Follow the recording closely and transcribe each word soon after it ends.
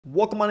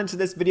Welcome on into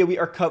this video. We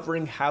are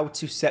covering how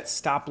to set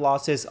stop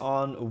losses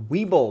on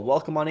Webull.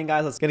 Welcome on in,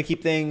 guys. Let's gonna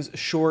keep things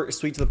short,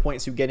 sweet, to the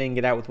point, so you get in,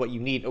 get out with what you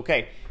need.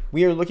 Okay,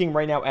 we are looking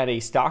right now at a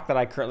stock that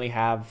I currently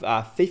have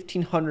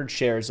 1,500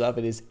 shares of.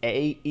 It is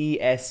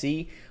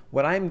AESE.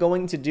 What I'm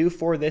going to do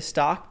for this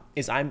stock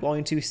is I'm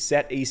going to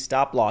set a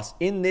stop loss.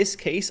 In this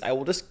case, I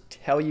will just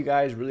tell you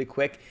guys really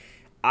quick,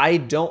 I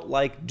don't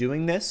like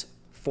doing this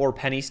for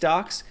penny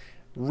stocks.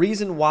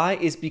 Reason why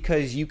is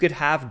because you could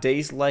have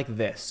days like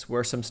this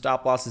where some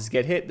stop losses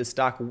get hit, the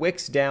stock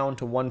wicks down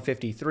to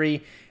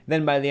 153,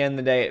 then by the end of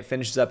the day it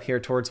finishes up here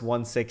towards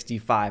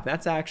 165.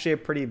 That's actually a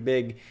pretty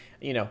big,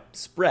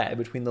 spread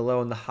between the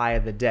low and the high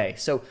of the day.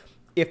 So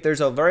if there's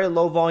a very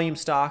low volume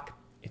stock,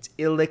 it's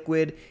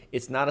illiquid,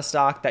 it's not a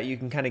stock that you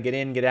can kind of get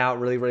in, get out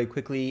really, really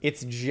quickly.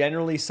 It's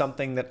generally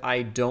something that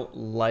I don't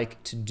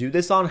like to do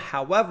this on.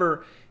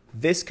 However,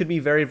 this could be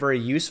very, very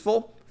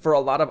useful for a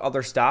lot of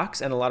other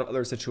stocks and a lot of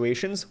other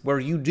situations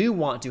where you do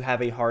want to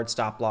have a hard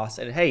stop loss.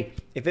 And hey,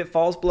 if it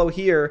falls below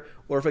here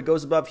or if it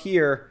goes above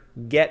here,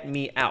 get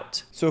me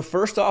out. So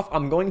first off,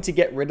 I'm going to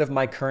get rid of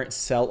my current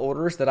sell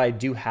orders that I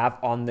do have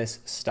on this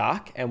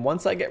stock. And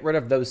once I get rid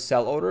of those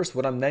sell orders,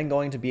 what I'm then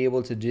going to be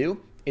able to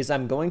do is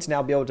I'm going to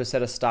now be able to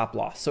set a stop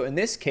loss. So in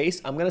this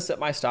case, I'm going to set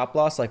my stop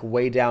loss like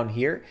way down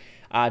here,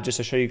 just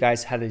to show you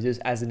guys how to do this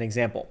as an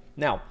example.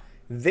 Now,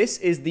 this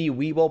is the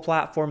Webull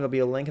platform. There'll be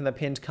a link in the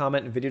pinned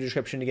comment and video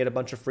description to get a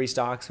bunch of free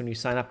stocks when you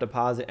sign up,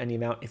 deposit any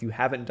amount if you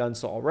haven't done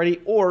so already,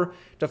 or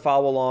to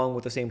follow along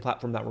with the same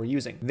platform that we're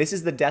using. This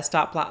is the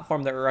desktop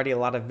platform. There are already a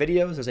lot of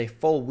videos. There's a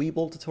full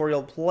Webull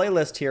tutorial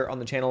playlist here on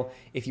the channel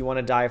if you want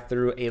to dive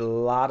through a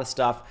lot of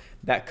stuff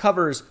that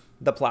covers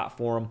the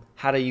platform,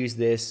 how to use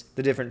this,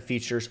 the different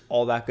features,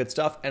 all that good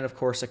stuff, and of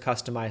course a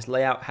customized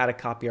layout, how to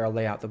copy our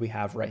layout that we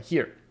have right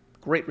here.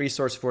 Great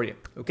resource for you.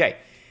 Okay.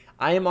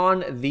 I am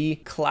on the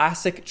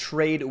classic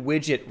trade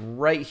widget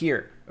right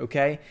here,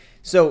 okay?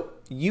 So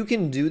you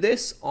can do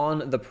this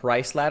on the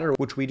price ladder,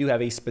 which we do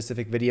have a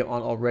specific video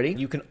on already.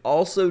 You can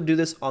also do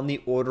this on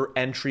the order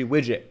entry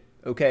widget,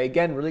 okay?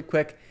 Again, really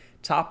quick,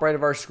 top right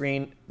of our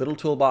screen, little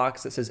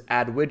toolbox that says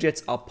add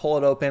widgets. I'll pull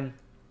it open.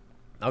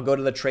 I'll go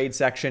to the trade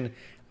section,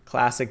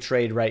 classic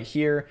trade right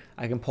here.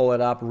 I can pull it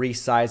up,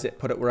 resize it,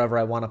 put it wherever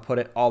I want to put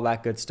it, all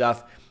that good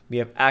stuff. We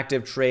have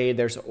active trade.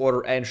 There's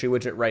order entry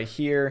widget right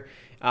here.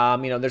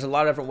 There's a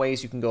lot of different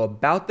ways you can go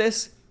about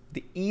this.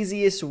 The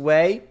easiest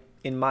way,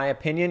 in my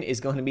opinion, is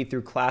going to be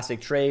through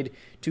classic trade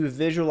to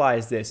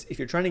visualize this. If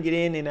you're trying to get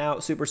in and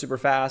out super, super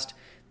fast,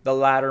 the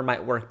ladder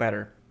might work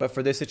better. But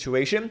for this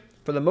situation,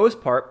 for the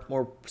most part,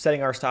 we're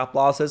setting our stop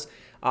losses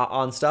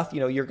on stuff,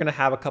 you're going to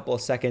have a couple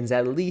of seconds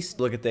at least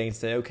to look at things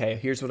and say, okay,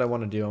 here's what I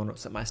want to do. I want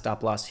to set my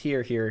stop loss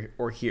here, here,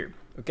 or here,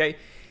 okay?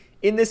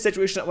 In this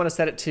situation, I want to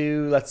set it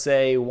to, let's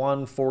say,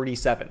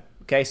 147.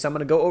 Okay, so I'm going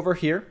to go over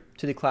here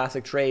to the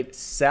classic trade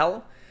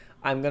sell.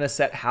 I'm going to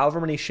set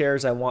however many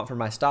shares I want for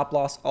my stop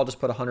loss. I'll just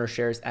put 100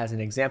 shares as an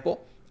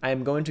example. I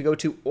am going to go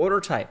to order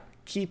type.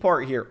 Key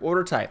part here,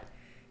 order type.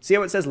 See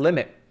how it says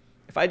limit?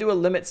 If I do a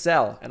limit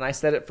sell and I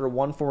set it for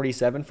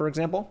 147, for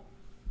example,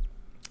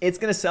 it's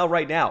going to sell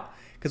right now.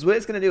 Because what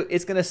it's going to do,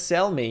 it's going to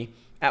sell me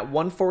at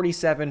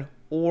 147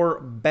 or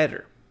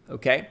better.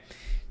 Okay,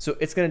 so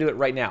it's going to do it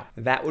right now.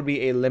 That would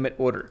be a limit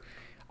order.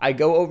 I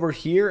go over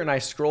here and I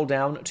scroll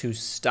down to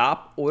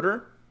stop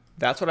order.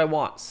 That's what I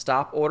want,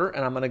 stop order.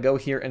 And I'm going to go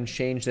here and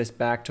change this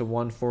back to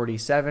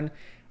 147.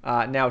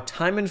 Now,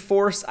 time and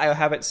force, I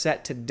have it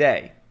set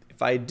today.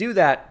 If I do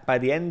that, by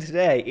the end of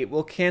today, it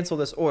will cancel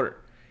this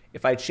order.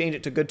 If I change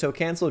it to good till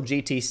cancel,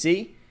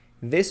 GTC,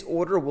 this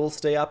order will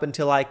stay up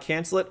until I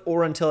cancel it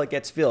or until it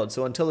gets filled.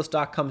 So until the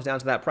stock comes down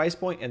to that price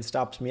point and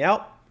stops me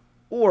out,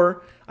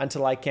 or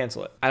until I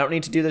cancel it. I don't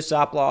need to do the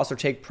stop loss or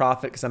take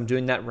profit because I'm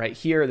doing that right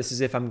here. This is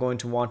if I'm going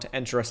to want to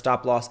enter a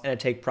stop loss and a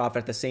take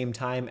profit at the same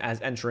time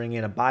as entering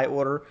in a buy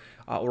order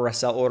or a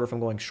sell order if I'm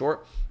going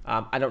short.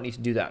 I don't need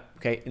to do that,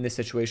 okay, in this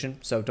situation.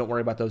 So don't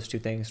worry about those two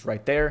things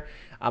right there.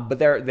 But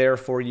they're there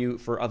for you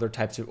for other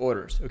types of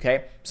orders,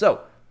 okay?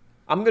 So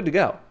I'm good to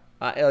go.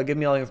 It'll give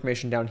me all the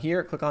information down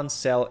here. Click on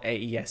sell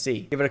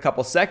AESE. Give it a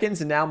couple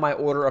seconds and now my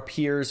order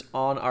appears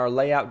on our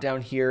layout down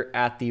here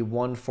at the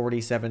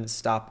 147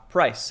 stop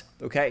price,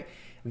 okay?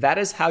 That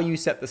is how you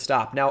set the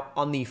stop. Now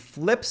on the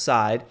flip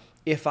side,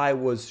 if I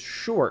was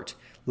short,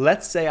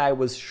 let's say I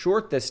was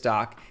short this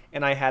stock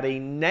and I had a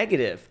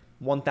negative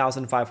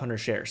 1,500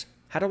 shares.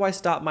 How do I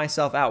stop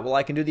myself out? Well,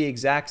 I can do the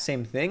exact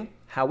same thing.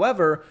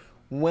 However,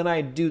 when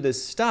I do the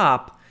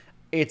stop,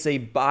 it's a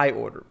buy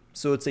order.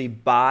 So it's a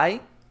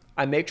buy.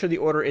 I make sure the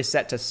order is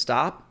set to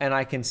stop and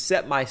I can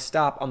set my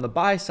stop on the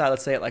buy side,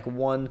 let's say at like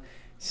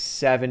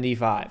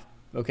 175,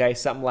 okay,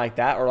 something like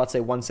that, or let's say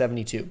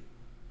 172,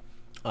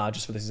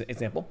 just for this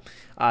example.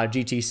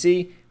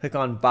 GTC, click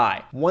on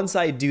buy. Once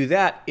I do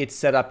that, it's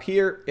set up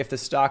here. If the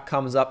stock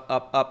comes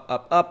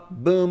up,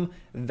 boom,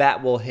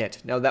 that will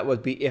hit. Now that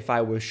would be if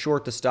I was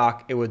short the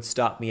stock, it would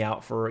stop me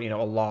out for,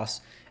 a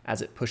loss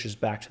as it pushes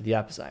back to the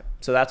upside.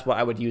 So that's what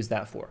I would use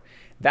that for.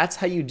 That's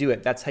how you do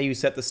it. That's how you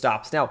set the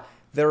stops. Now,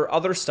 there are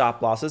other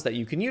stop losses that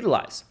you can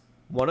utilize.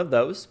 One of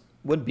those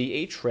would be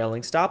a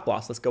trailing stop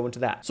loss. Let's go into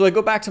that. So I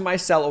go back to my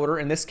sell order.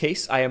 In this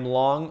case, I am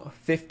long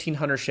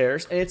 1,500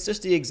 shares, and it's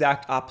just the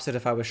exact opposite.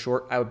 If I was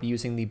short, I would be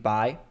using the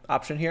buy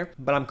option here,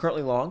 but I'm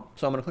currently long.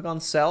 So I'm going to click on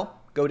sell,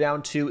 go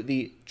down to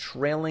the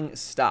trailing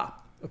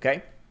stop.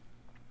 Okay.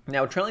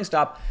 Now, trailing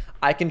stop,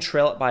 I can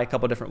trail it by a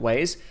couple different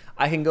ways.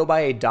 I can go by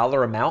a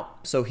dollar amount.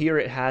 So here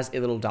it has a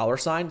little dollar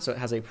sign, so it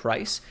has a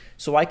price.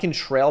 So I can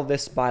trail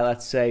this by,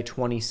 let's say,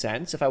 20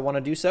 cents if I want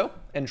to do so,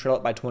 and trail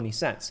it by 20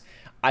 cents.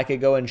 I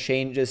could go and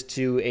change this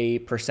to a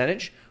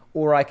percentage,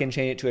 or I can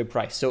change it to a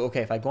price. So,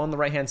 okay, if I go on the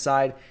right-hand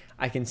side,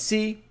 I can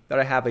see that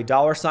I have a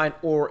dollar sign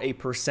or a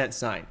percent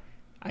sign.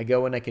 I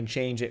go and I can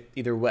change it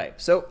either way.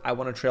 So I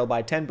want to trail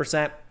by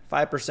 10%,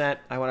 5%.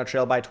 I want to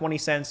trail by 20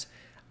 cents.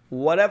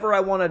 Whatever I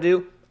want to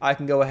do, I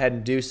can go ahead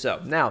and do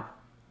so. Now,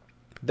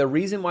 the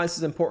reason why this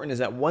is important is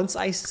that once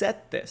I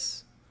set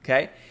this,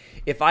 okay,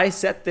 if I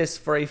set this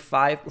for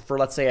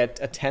let's say a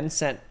 10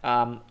 cent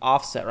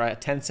offset, right, a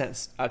 10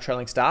 cent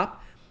trailing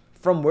stop,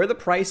 from where the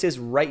price is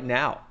right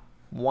now,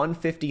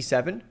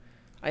 157,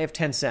 I have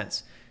 10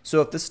 cents. So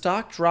if the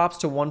stock drops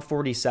to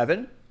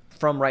 147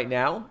 from right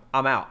now,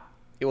 I'm out.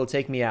 It will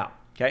take me out,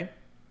 okay?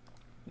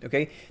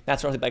 Okay,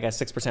 that's roughly like a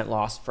 6%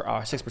 loss for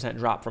a 6%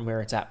 drop from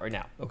where it's at right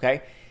now,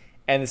 okay?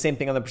 And the same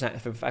thing on the percent.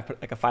 If I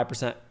put like a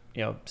 5%,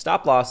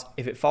 stop loss,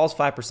 if it falls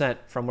 5%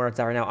 from where it's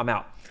at right now, I'm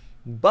out.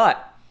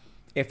 But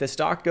if the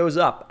stock goes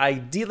up,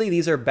 ideally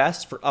these are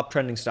best for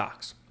uptrending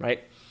stocks,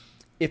 right?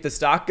 If the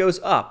stock goes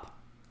up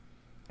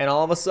and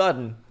all of a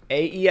sudden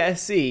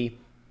AESC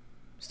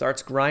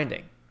starts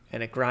grinding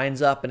and it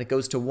grinds up and it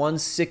goes to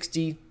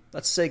 160,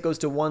 let's say it goes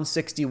to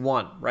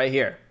 161 right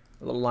here,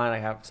 a little line I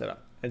have set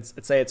up. Let's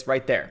say it's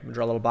right there. I'm gonna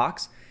draw a little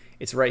box.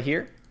 It's right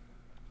here.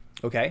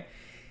 Okay.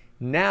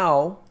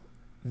 Now,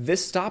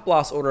 this stop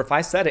loss order, if I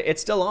set it,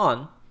 it's still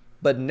on,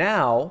 but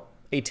now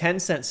a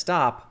 10-cent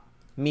stop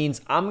means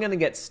I'm going to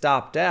get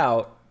stopped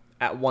out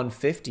at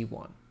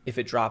 151 if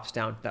it drops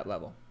down to that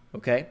level,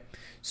 okay?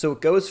 So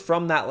it goes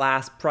from that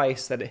last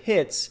price that it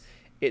hits,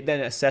 it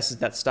then assesses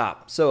that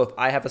stop. So if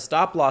I have a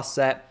stop loss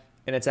set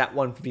and it's at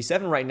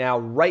 157 right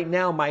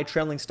now my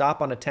trailing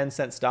stop on a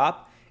 10-cent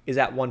stop is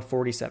at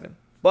 147.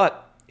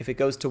 But if it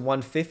goes to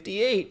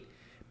 158,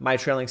 my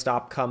trailing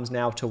stop comes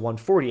now to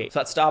 148. So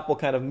that stop will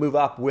kind of move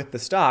up with the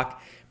stock,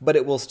 but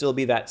it will still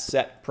be that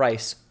set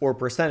price or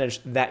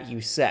percentage that you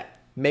set.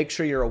 Make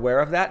sure you're aware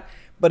of that.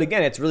 But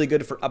again, it's really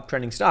good for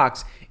uptrending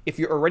stocks. If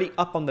you're already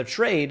up on the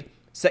trade,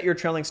 set your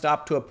trailing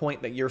stop to a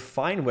point that you're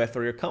fine with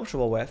or you're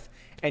comfortable with,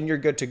 and you're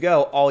good to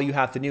go. All you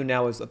have to do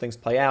now is let things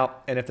play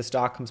out. And if the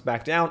stock comes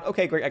back down,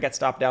 okay, great, I got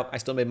stopped out. I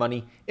still made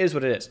money. It is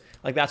what it is.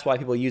 Like, that's why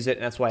people use it,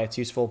 and that's why it's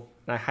useful.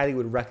 And I highly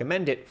would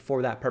recommend it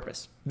for that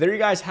purpose. There you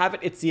guys have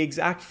it. It's the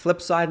exact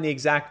flip side and the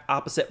exact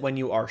opposite when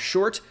you are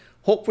short.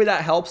 Hopefully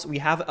that helps. We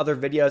have other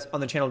videos on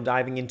the channel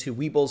diving into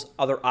Webull's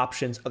other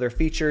options, other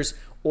features,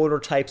 order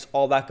types,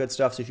 all that good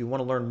stuff. So if you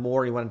want to learn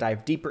more, you want to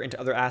dive deeper into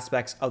other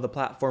aspects of the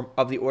platform,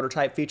 of the order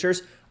type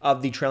features,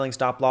 of the trailing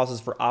stop losses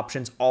for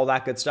options, all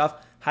that good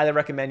stuff, highly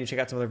recommend you check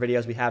out some other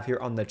videos we have here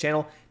on the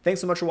channel.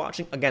 Thanks so much for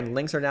watching. Again,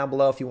 links are down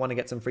below if you want to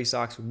get some free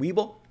stocks,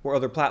 Webull or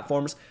other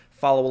platforms.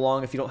 Follow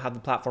along if you don't have the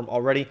platform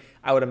already.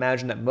 I would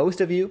imagine that most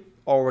of you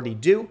already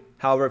do.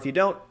 However, if you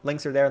don't,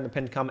 links are there in the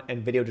pinned comment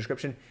and video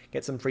description.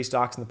 Get some free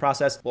stocks in the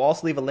process. We'll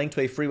also leave a link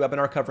to a free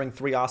webinar covering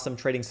 3 awesome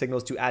trading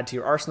signals to add to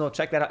your arsenal.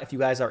 Check that out if you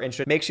guys are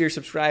interested. Make sure you're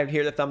subscribed,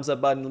 hit the thumbs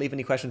up button, leave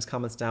any questions,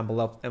 comments down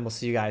below, and we'll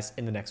see you guys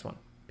in the next one.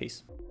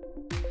 Peace.